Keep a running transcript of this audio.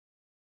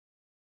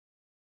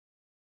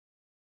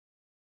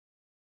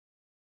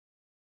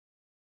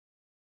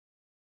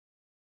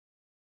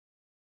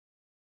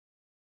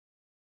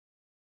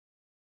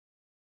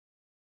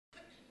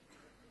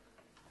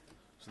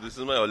So this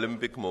is my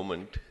Olympic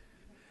moment.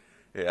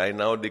 I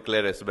now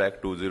declare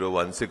SBAC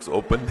 2016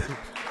 open.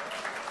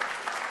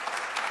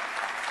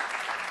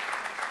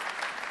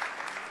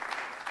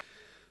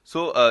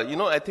 So,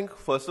 I think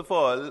first of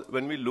all,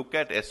 when we look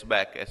at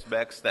SBAC,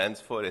 SBAC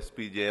stands for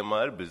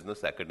SPJIMR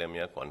Business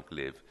Academia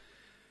Conclave.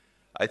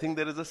 I think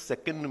there is a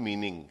second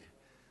meaning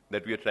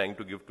that we are trying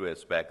to give to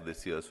SBAC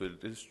this year. So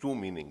it is two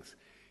meanings.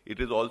 It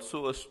is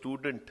also a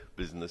student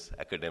business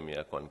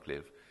academia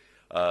conclave.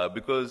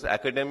 Because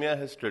academia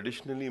has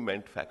traditionally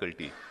meant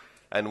faculty.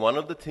 And one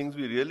of the things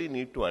we really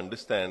need to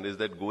understand is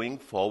that going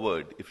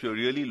forward, if you're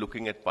really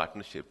looking at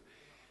partnership,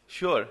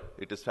 sure,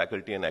 it is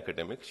faculty and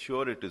academics,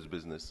 sure, it is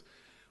business,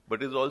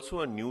 but it's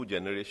also a new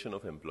generation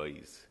of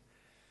employees.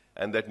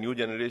 And that new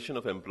generation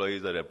of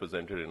employees are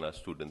represented in our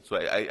students. So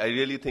I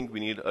really think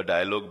we need a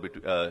dialogue,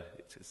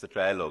 it's a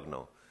trialogue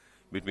now,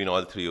 between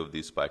all three of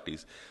these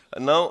parties.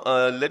 Now,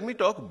 let me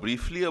talk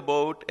briefly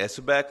about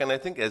SBAC, and I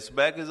think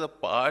SBAC is a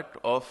part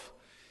of,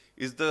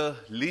 is the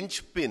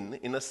linchpin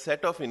in a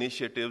set of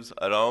initiatives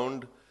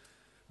around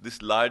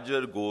this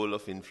larger goal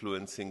of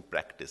influencing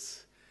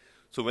practice.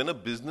 So when a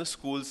business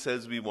school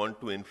says we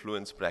want to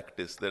influence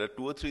practice, there are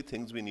two or three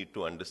things we need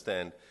to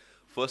understand.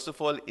 First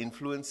of all,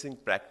 influencing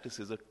practice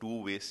is a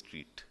two-way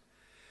street.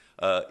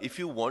 If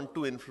you want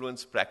to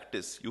influence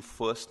practice, you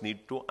first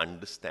need to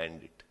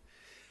understand it.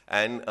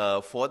 And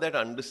for that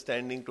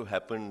understanding to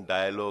happen,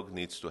 dialogue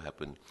needs to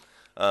happen.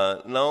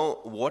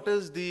 Now, what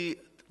is the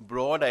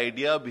broad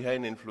idea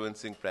behind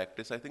influencing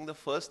practice? I think the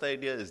first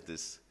idea is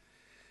this.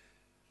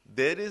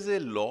 There is a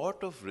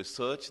lot of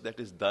research that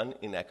is done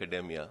in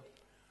academia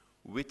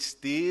which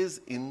stays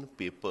in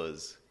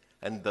papers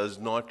and does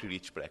not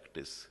reach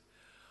practice.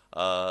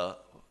 A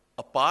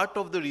part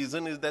of the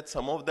reason is that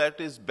some of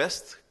that is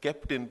best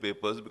kept in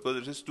papers because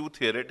it is too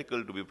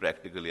theoretical to be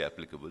practically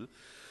applicable.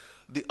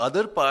 The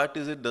other part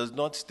is it does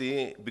not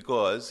stay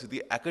because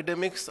the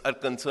academics are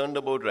concerned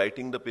about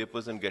writing the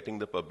papers and getting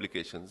the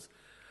publications.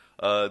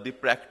 The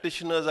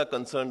practitioners are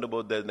concerned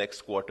about their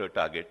next quarter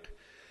target.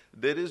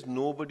 There is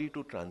nobody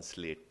to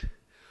translate.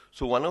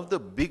 So one of the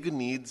big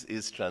needs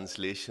is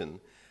translation,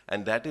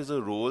 and that is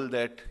a role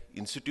that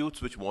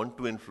institutes which want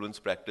to influence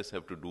practice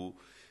have to do.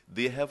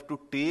 They have to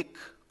take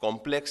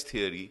complex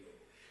theory,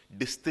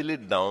 distill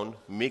it down,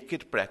 make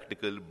it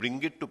practical,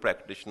 bring it to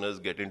practitioners,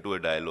 get into a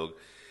dialogue.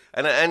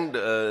 And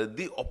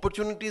the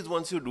opportunities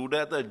once you do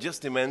that are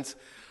just immense.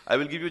 I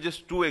will give you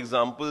just two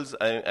examples.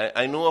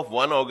 I know of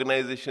one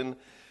organization.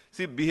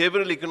 See,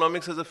 behavioral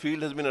economics as a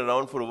field has been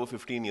around for over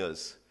 15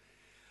 years.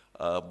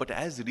 But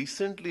as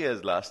recently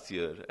as last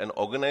year, an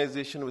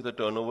organization with a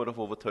turnover of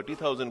over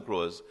 30,000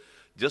 crores,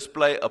 just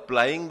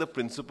applying the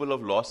principle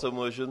of loss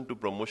aversion to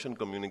promotion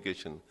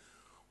communication,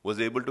 was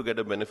able to get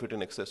a benefit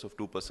in excess of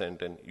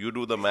 2%. And you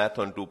do the math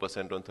on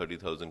 2% on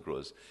 30,000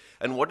 crores.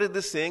 And what is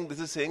this saying? This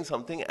is saying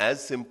something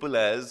as simple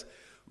as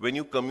when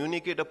you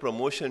communicate a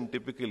promotion,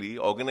 typically,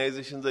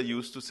 organizations are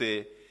used to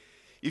say,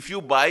 if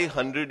you buy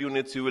 100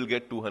 units, you will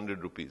get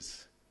 200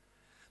 rupees.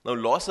 Now,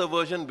 loss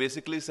aversion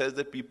basically says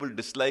that people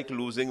dislike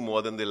losing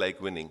more than they like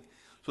winning.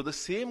 So the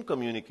same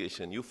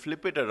communication, you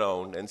flip it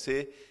around and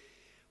say,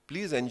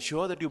 please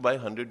ensure that you buy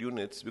 100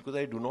 units because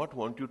I do not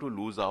want you to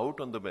lose out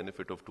on the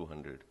benefit of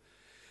 200.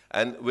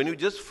 And when you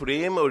just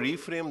frame or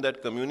reframe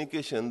that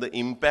communication, the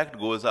impact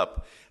goes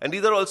up. And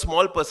these are all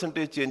small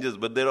percentage changes,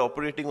 but they're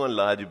operating on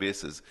large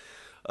bases.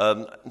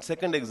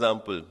 Second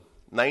example,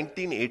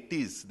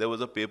 1980s, there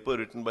was a paper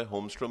written by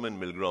Holmstrom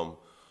and Milgrom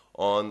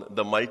on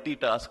the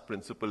multitask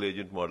principal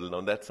agent model.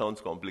 Now that sounds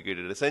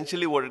complicated.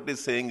 Essentially what it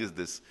is saying is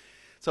this.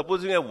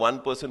 Suppose you have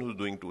one person who's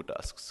doing two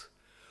tasks.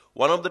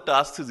 One of the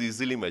tasks is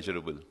easily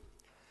measurable.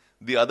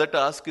 The other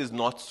task is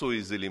not so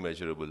easily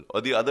measurable. Or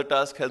the other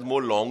task has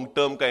more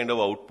long-term kind of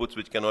outputs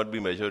which cannot be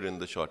measured in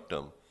the short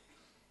term.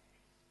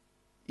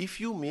 If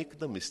you make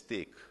the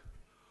mistake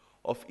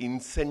of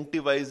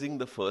incentivizing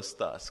the first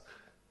task,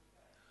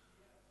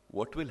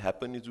 what will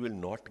happen is you will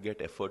not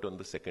get effort on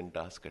the second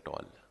task at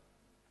all.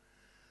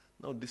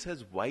 Now, this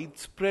has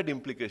widespread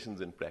implications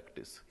in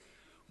practice.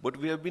 But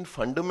we have been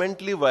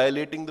fundamentally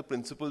violating the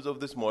principles of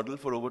this model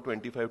for over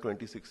 25,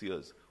 26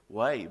 years.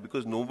 Why?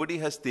 Because nobody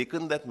has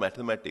taken that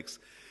mathematics,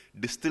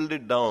 distilled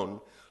it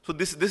down. So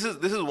this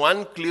is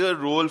one clear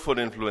role for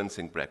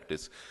influencing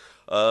practice.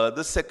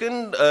 The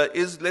second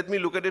is, let me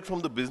look at it from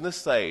the business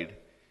side.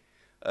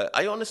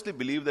 I honestly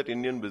believe that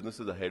Indian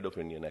business is ahead of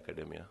Indian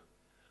academia.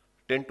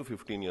 10 to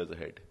 15 years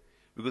ahead.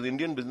 Because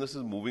Indian business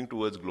is moving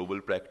towards global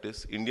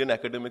practice. Indian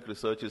academic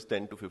research is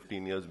 10 to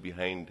 15 years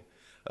behind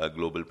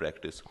global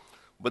practice.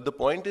 But the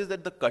point is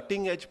that the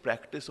cutting edge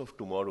practice of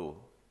tomorrow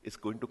is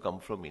going to come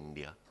from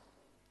India.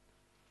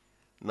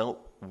 Now,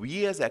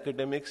 we as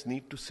academics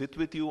need to sit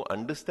with you,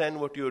 understand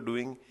what you're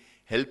doing,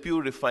 help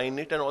you refine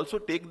it, and also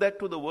take that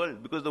to the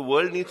world, because the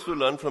world needs to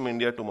learn from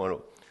India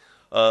tomorrow.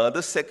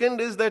 The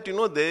second is that,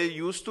 there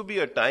used to be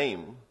a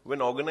time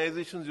when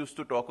organizations used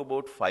to talk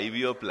about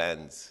 5-year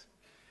plans.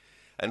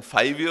 And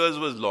 5 years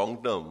was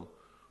long term.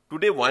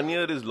 Today, 1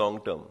 year is long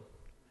term.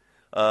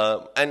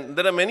 And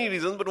there are many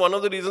reasons, but one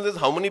of the reasons is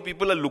how many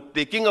people are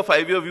taking a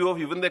 5-year view of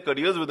even their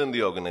careers within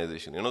the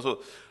organization.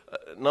 So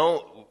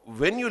now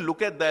when you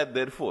look at that,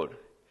 therefore,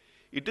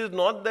 it is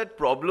not that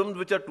problems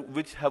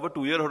which have a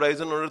 2-year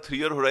horizon or a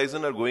 3-year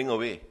horizon are going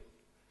away.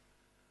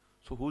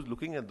 So who's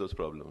looking at those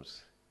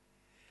problems?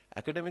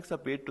 Academics are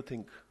paid to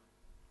think.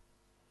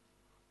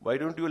 Why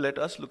don't you let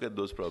us look at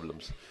those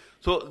problems?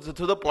 So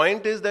the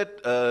point is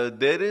that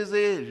there is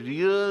a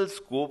real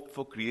scope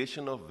for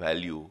creation of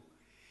value.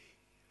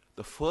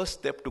 The first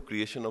step to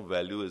creation of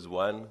value is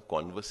one,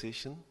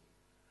 conversation.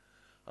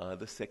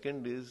 The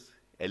second is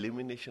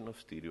elimination of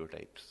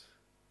stereotypes.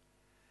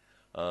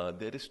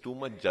 There is too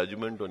much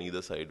judgment on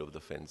either side of the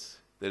fence.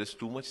 There is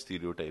too much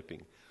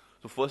stereotyping.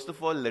 So first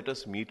of all, let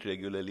us meet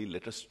regularly,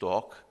 let us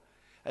talk,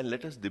 and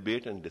let us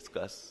debate and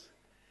discuss.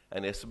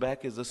 And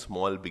SBAC is a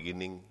small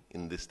beginning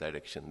in this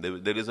direction.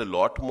 There is a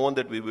lot more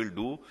that we will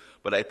do,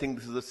 but I think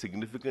this is a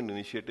significant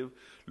initiative.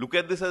 Look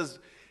at this as,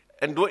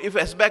 and if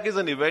SBAC is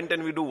an event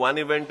and we do one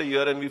event a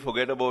year and we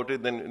forget about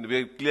it, then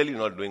we're clearly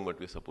not doing what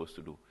we're supposed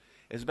to do.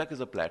 SBAC is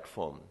a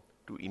platform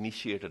to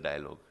initiate a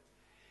dialogue.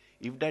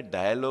 If that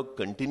dialogue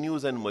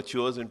continues and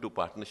matures into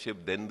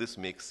partnership, then this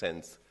makes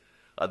sense.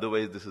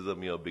 Otherwise, this is a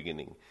mere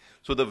beginning.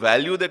 So the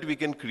value that we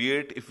can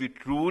create if we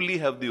truly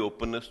have the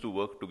openness to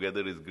work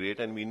together is great,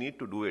 and we need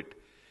to do it.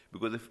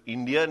 Because if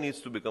India needs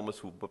to become a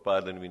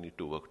superpower, then we need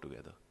to work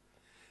together.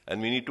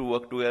 And we need to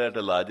work together at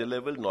a larger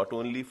level, not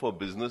only for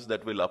business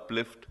that will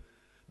uplift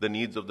the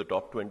needs of the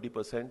top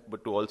 20%,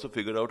 but to also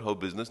figure out how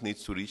business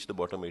needs to reach the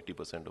bottom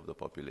 80% of the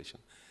population.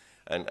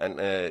 And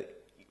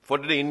for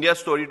the India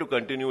story to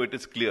continue, it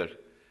is clear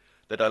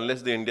that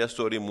unless the India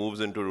story moves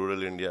into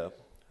rural India,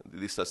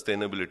 the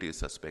sustainability is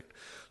suspect.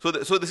 So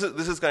this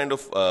is kind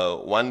of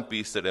one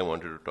piece that I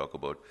wanted to talk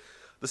about.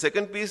 The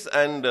second piece,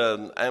 and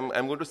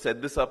I'm going to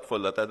set this up for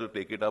Lata to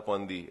take it up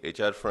on the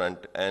HR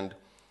front, and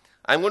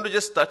I'm going to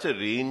just touch a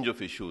range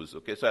of issues.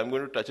 Okay, so I'm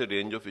going to touch a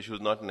range of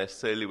issues, not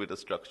necessarily with a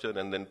structure,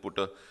 and then put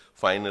a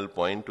final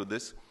point to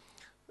this.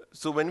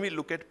 So when we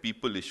look at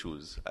people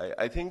issues,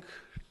 I think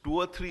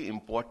 2 or 3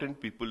 important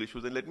people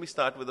issues, and let me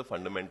start with a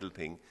fundamental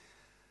thing.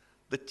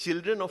 The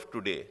children of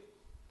today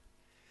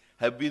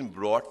have been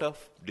brought up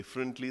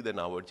differently than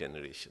our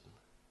generation.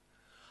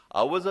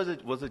 Ours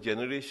was a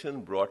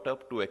generation brought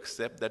up to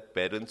accept that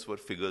parents were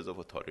figures of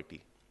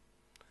authority.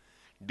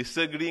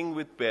 Disagreeing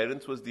with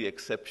parents was the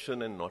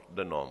exception and not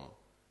the norm.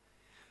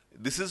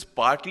 This is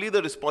partly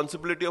the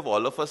responsibility of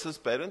all of us as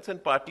parents,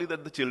 and partly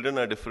that the children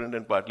are different,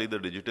 and partly the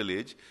digital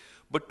age.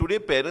 But today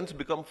parents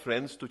become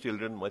friends to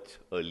children much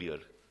earlier.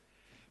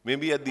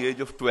 Maybe at the age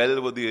of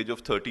 12 or the age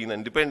of 13,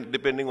 and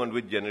depending on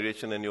which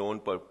generation and your own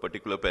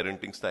particular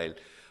parenting style.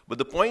 But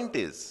the point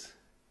is,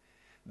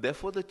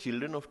 therefore the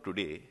children of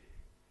today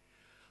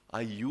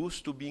are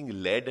used to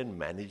being led and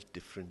managed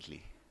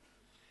differently.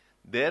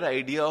 Their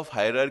idea of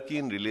hierarchy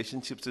in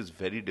relationships is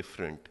very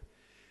different.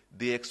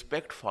 They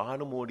expect far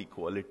more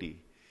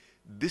equality.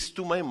 This,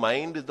 to my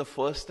mind, is the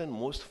first and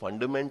most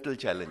fundamental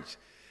challenge,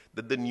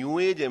 that the new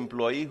age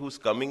employee who's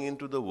coming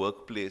into the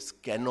workplace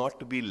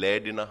cannot be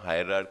led in a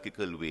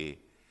hierarchical way.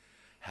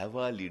 Have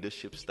our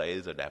leadership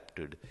styles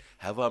adapted?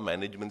 Have our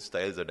management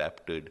styles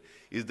adapted?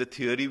 Is the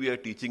theory we are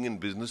teaching in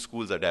business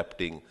schools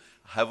adapting?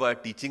 Have our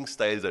teaching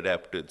styles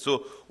adapted?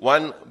 So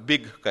one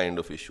big kind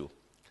of issue.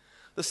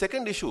 The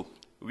second issue,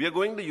 we are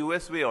going the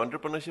US way.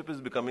 Entrepreneurship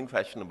is becoming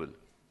fashionable,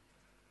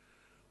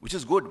 which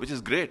is good, which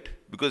is great.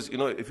 Because,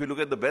 if you look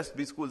at the best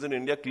B schools in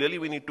India, clearly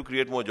we need to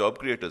create more job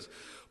creators.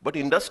 But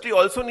industry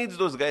also needs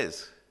those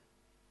guys.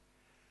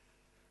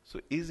 So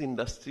is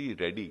industry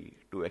ready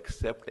to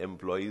accept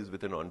employees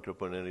with an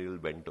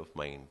entrepreneurial bent of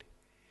mind?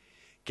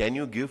 Can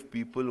you give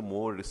people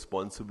more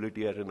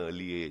responsibility at an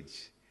early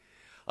age?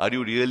 Are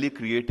you really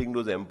creating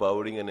those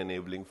empowering and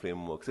enabling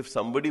frameworks? If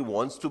somebody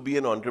wants to be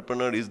an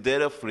entrepreneur, is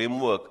there a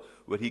framework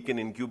where he can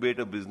incubate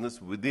a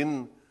business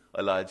within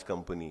a large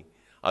company?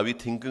 Are we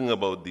thinking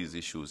about these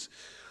issues?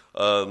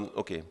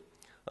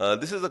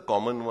 This is a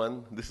common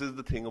one. This is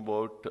the thing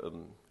about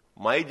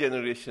my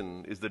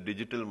generation is the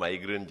digital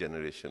migrant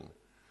generation.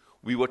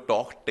 We were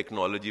taught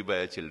technology by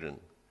our children.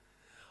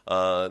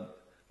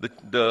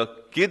 The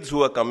kids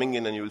who are coming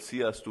in, and you'll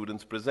see our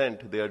students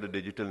present, they are the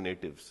digital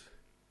natives.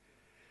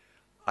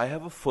 I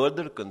have a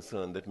further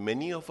concern that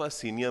many of our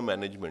senior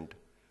management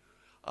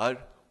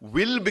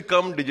will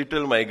become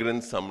digital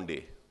migrants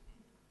someday.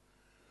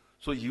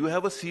 So you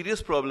have a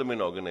serious problem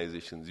in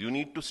organizations. You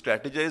need to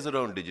strategize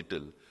around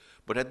digital.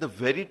 But at the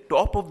very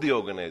top of the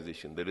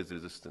organization, there is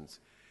resistance.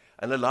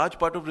 And a large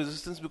part of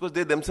resistance because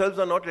they themselves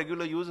are not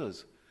regular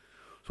users.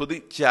 So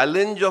the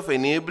challenge of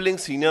enabling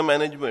senior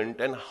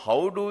management, and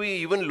how do we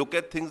even look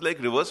at things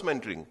like reverse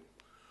mentoring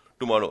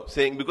tomorrow?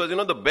 Saying, because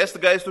the best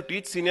guys to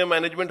teach senior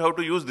management how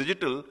to use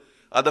digital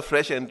are the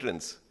fresh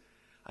entrants.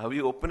 Are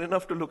we open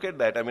enough to look at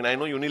that? I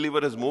know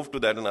Unilever has moved to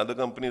that, and other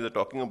companies are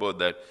talking about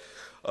that.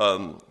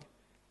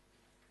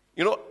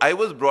 I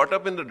was brought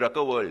up in the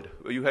Drucker world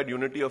where you had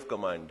unity of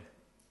command.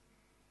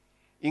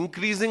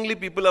 Increasingly,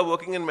 people are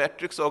working in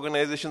matrix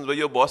organizations where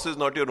your boss is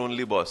not your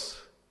only boss.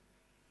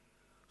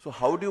 So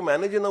how do you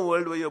manage in a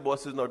world where your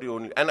boss is not your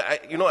only? And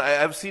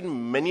I've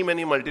seen many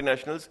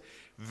multinationals,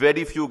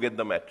 very few get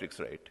the matrix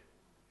right.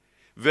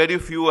 Very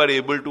few are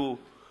able to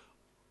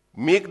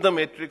make the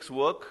matrix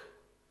work,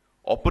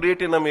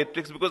 operate in a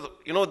matrix, because,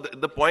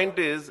 the point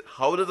is,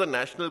 how does a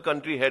national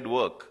country head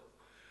work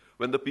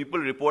when the people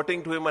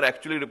reporting to him are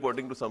actually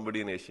reporting to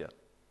somebody in Asia?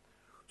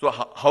 So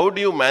how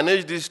do you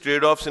manage these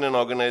trade-offs in an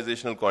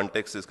organizational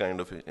context is kind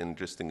of an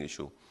interesting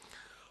issue.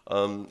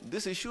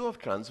 This issue of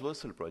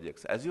transversal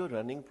projects, as you're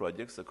running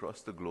projects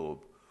across the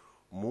globe,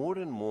 more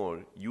and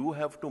more you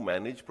have to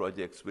manage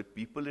projects with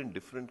people in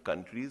different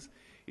countries,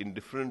 in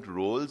different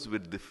roles,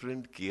 with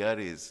different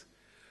KRAs.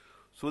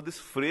 So this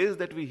phrase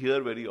that we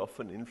hear very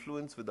often,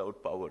 influence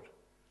without power.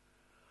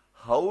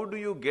 How do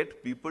you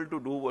get people to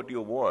do what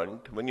you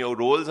want when your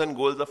roles and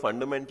goals are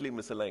fundamentally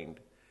misaligned?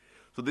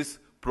 So this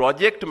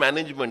project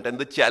management and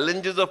the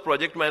challenges of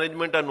project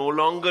management are no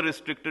longer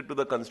restricted to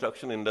the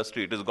construction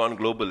industry. It has gone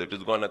global. It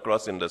has gone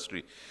across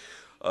industry.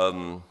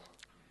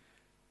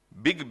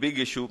 Big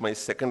issue, my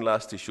second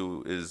last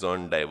issue, is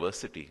on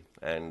diversity.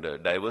 And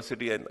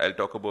diversity, and I'll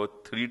talk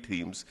about 3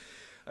 themes.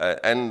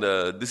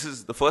 This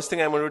is the first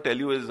thing I'm going to tell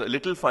you is a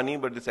little funny,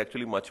 but it's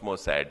actually much more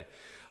sad.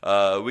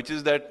 Which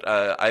is that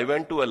I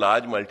went to a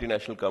large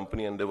multinational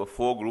company and there were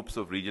 4 groups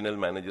of regional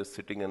managers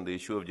sitting and the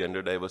issue of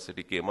gender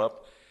diversity came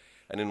up.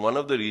 And in one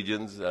of the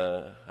regions,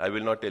 I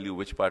will not tell you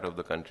which part of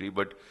the country,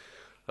 but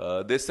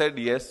they said,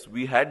 yes,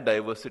 we had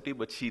diversity,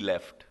 but she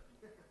left.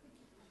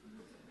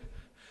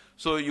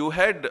 So you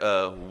had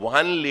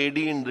one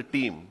lady in the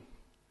team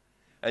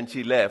and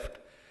she left.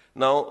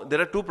 Now, there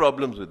are 2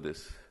 problems with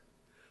this.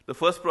 The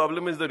first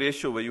problem is the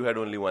ratio where you had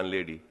only one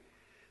lady.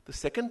 The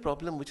second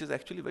problem, which is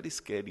actually very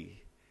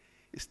scary,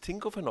 is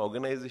think of an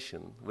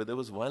organization where there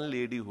was one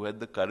lady who had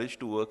the courage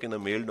to work in a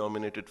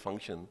male-dominated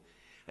function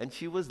and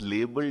she was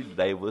labeled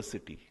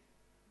diversity.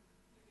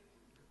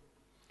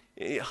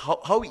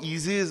 How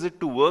easy is it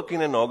to work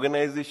in an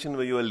organization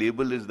where your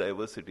label is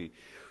diversity?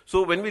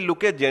 So when we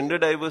look at gender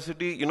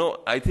diversity,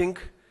 I think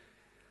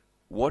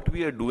what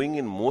we are doing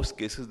in most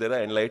cases, there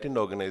are enlightened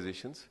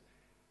organizations,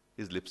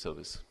 is lip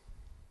service.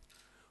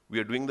 We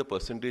are doing the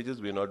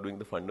percentages, we are not doing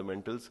the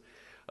fundamentals.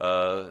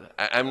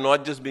 I'm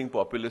not just being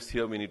populist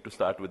here, we need to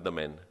start with the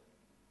men.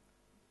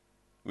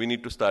 We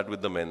need to start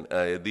with the men.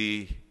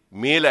 The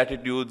male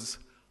attitudes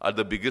are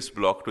the biggest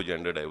block to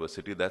gender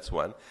diversity, that's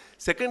one.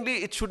 Secondly,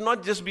 it should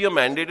not just be a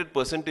mandated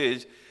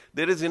percentage.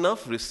 There is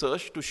enough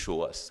research to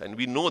show us, and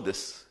we know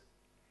this,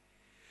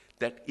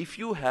 that if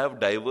you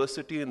have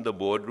diversity in the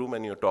boardroom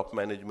and your top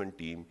management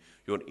team,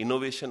 your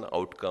innovation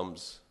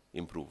outcomes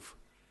improve.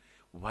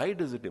 Why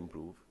does it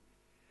improve?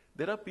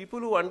 There are people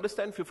who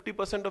understand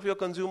 50% of your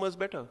consumers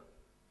better.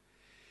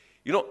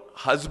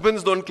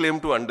 Husbands don't claim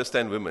to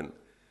understand women.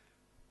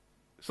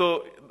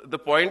 So the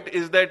point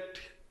is that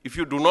if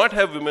you do not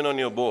have women on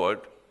your board,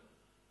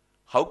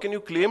 how can you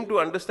claim to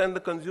understand the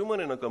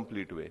consumer in a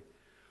complete way?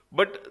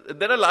 But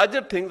there are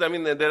larger things.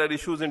 There are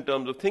issues in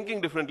terms of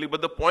thinking differently,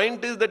 but the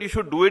point is that you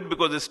should do it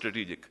because it's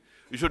strategic.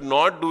 You should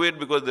not do it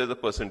because there's a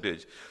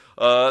percentage.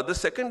 The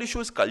second issue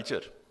is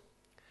culture.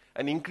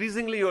 And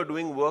increasingly you're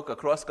doing work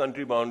across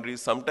country boundaries,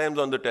 sometimes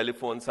on the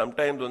telephone,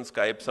 sometimes on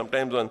Skype,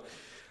 sometimes on...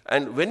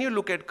 And when you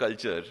look at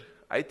culture,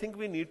 I think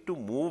we need to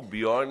move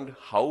beyond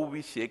how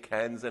we shake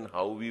hands and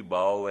how we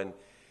bow and,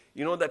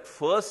 that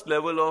first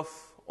level of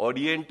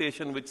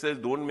orientation which says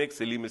don't make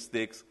silly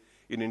mistakes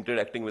in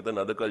interacting with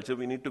another culture.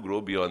 We need to grow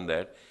beyond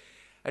that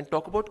and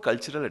talk about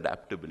cultural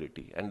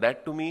adaptability. And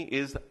that to me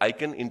is I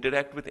can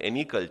interact with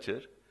any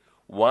culture.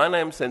 1,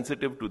 I'm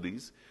sensitive to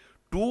these.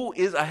 2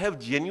 is I have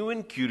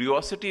genuine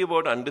curiosity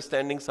about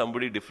understanding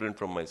somebody different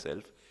from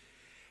myself.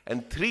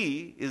 And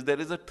 3 is there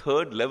is a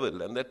third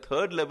level. And that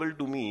third level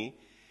to me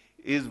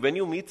is when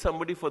you meet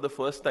somebody for the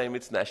first time,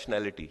 it's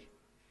nationality.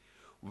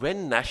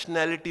 When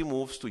nationality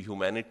moves to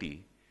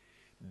humanity,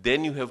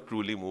 then you have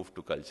truly moved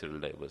to cultural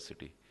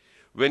diversity.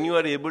 When you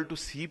are able to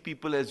see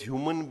people as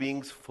human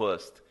beings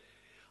first,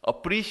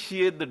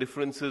 appreciate the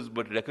differences,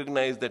 but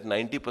recognize that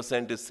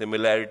 90% is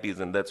similarities,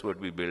 and that's what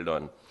we build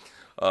on.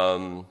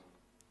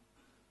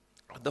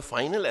 The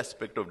final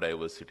aspect of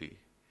diversity,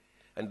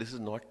 and this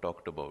is not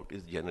talked about,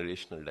 is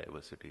generational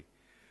diversity.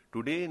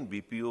 Today in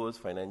BPO's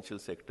financial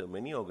sector,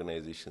 many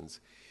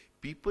organizations,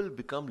 people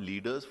become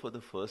leaders for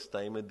the first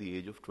time at the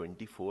age of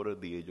 24 or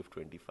the age of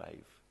 25.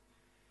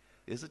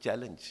 It's a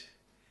challenge.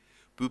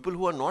 People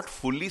who are not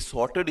fully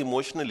sorted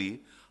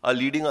emotionally are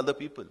leading other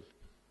people.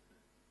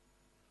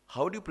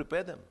 How do you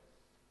prepare them?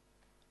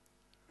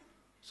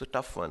 It's a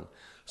tough one.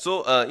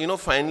 So,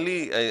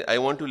 finally, I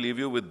want to leave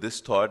you with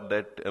this thought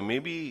that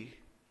maybe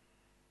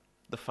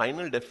the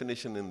final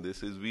definition in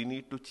this is we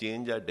need to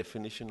change our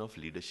definition of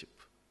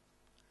leadership.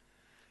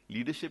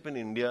 Leadership in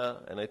India,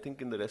 and I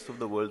think in the rest of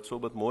the world so,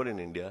 but more in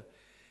India,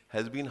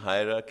 has been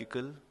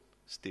hierarchical,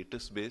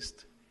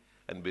 status-based,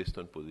 and based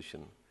on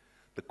position.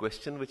 The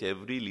question which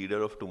every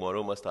leader of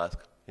tomorrow must ask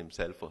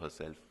himself or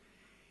herself,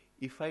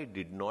 if I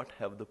did not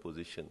have the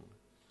position,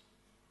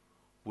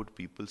 would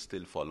people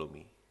still follow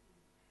me?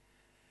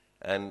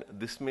 And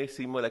this may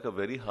seem like a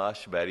very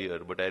harsh barrier,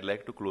 but I'd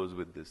like to close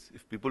with this.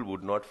 If people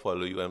would not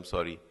follow you, I'm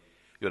sorry.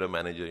 You're a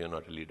manager, you're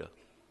not a leader.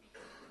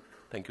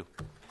 Thank you.